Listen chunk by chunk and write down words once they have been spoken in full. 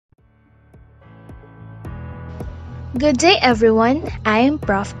Good day everyone, I am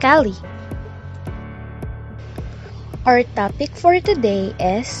Prof. Kali. Our topic for today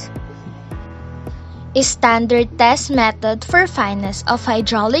is Standard Test Method for Fineness of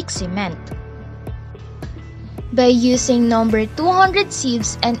Hydraulic Cement. By using number 200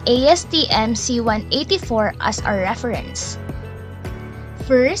 sieves and ASTM C184 as our reference.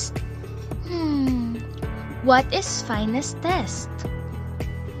 First, what is fineness test?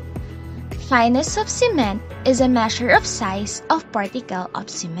 Fineness of cement is a measure of size of particle of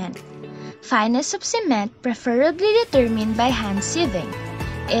cement. Fineness of cement preferably determined by hand sieving.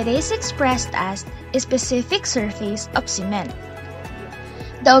 It is expressed as a specific surface of cement.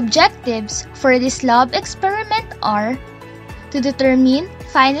 The objectives for this lab experiment are to determine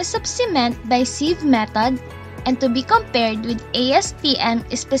fineness of cement by sieve method and to be compared with ASTM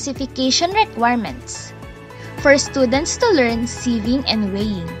specification requirements for students to learn sieving and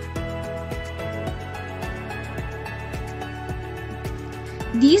weighing.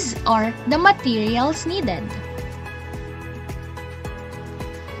 These are the materials needed.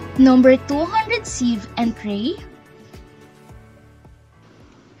 Number 200 sieve and tray,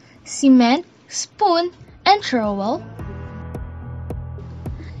 cement, spoon, and trowel,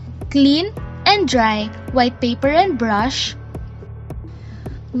 clean and dry white paper and brush,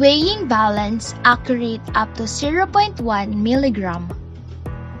 weighing balance accurate up to 0.1 milligram.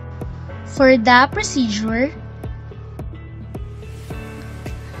 For the procedure,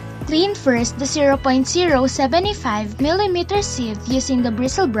 clean first the 0.075 mm sieve using the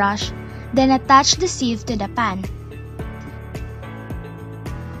bristle brush, then attach the sieve to the pan.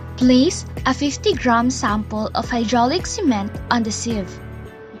 Place a 50-gram sample of hydraulic cement on the sieve.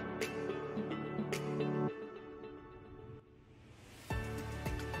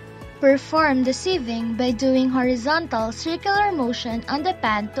 Perform the sieving by doing horizontal circular motion on the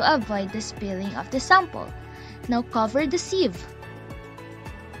pan to avoid the spilling of the sample. Now cover the sieve.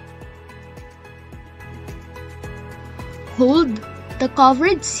 Hold the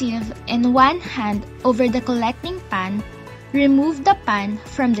covered sieve in one hand over the collecting pan. Remove the pan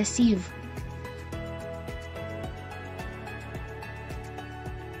from the sieve.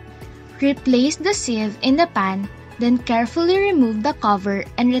 Replace the sieve in the pan, then carefully remove the cover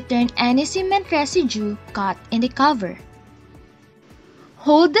and return any cement residue caught in the cover.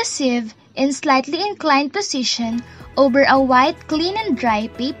 Hold the sieve in slightly inclined position over a white clean and dry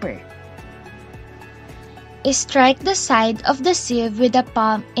paper. Strike the side of the sieve with the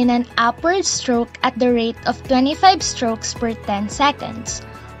palm in an upward stroke at the rate of 25 strokes per 10 seconds,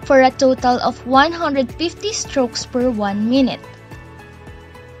 for a total of 150 strokes per 1 minute.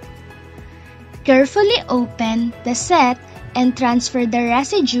 Carefully open the set and transfer the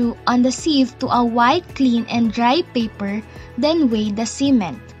residue on the sieve to a white clean and dry paper, then weigh the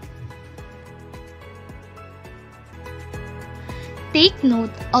cement. Take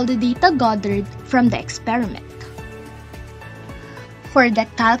note all the data gathered from the experiment. For the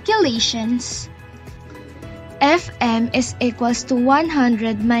calculations, Fm is equals to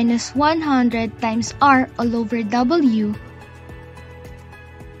 100 minus 100 times R all over W.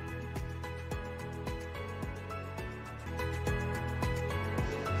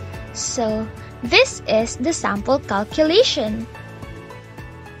 So, this is the sample calculation.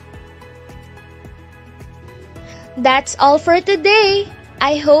 That's all for today.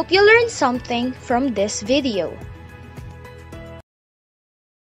 I hope you learned something from this video.